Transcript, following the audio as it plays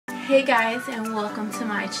Hey guys, and welcome to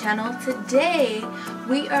my channel. Today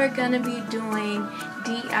we are going to be doing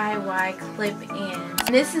DIY clip-ins.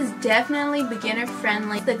 This is definitely beginner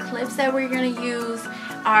friendly. The clips that we're going to use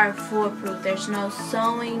are foolproof. There's no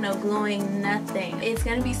sewing, no gluing, nothing. It's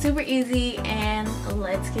going to be super easy, and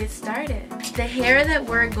let's get started. The hair that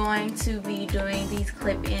we're going to be doing these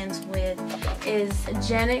clip-ins with is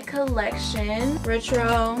Janet Collection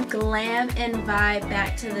Retro Glam and Vibe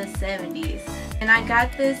Back to the 70s. And I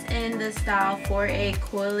got this in the style for a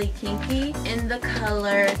coily kinky in the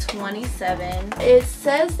color 27. It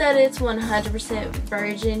says that it's 100%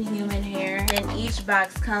 virgin human hair, and each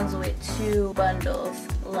box comes with 2 bundles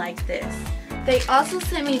like this. They also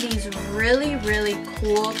sent me these really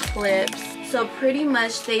cool clips. So pretty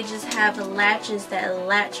much they just have latches that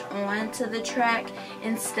latch on to the track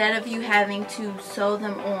instead of you having to sew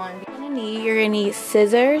them on. You're gonna need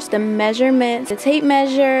scissors, the measurements, the tape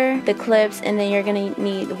measure, the clips, and then you're gonna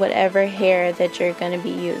need whatever hair that you're gonna be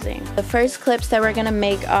using. The first clips that we're gonna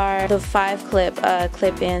make are the 5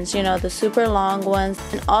 clip-ins, you know, the super long ones.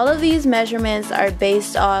 And all of these measurements are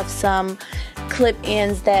based off some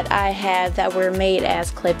clip-ins that I have that were made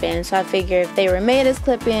as clip-ins. So I figure if they were made as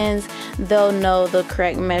clip-ins, they'll know the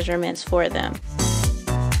correct measurements for them.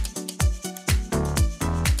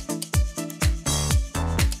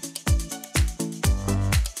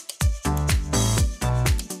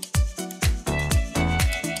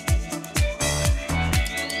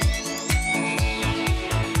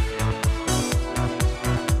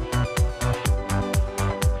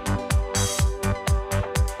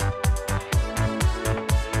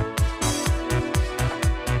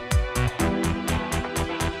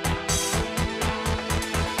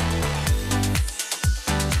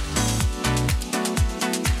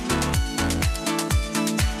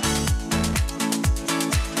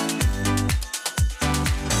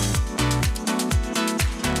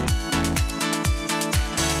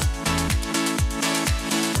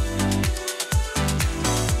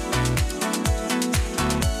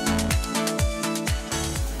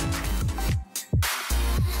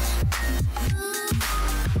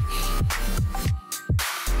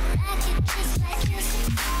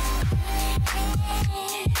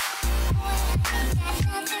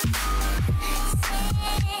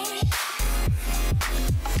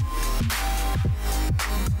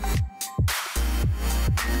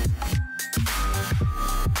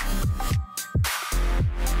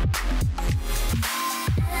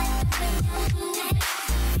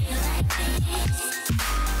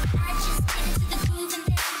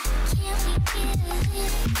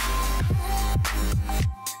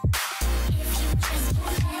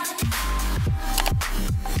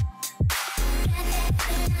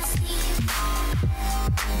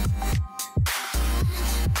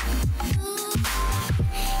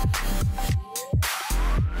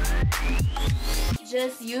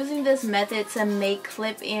 Just using this method to make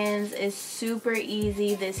clip-ins is super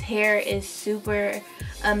easy. This hair is super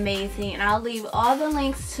amazing, and I'll leave all the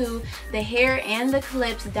links to the hair and the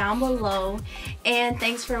clips down below. And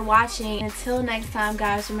thanks for watching. Until next time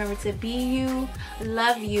guys, remember to be you,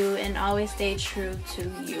 love you, and always stay true to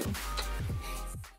you.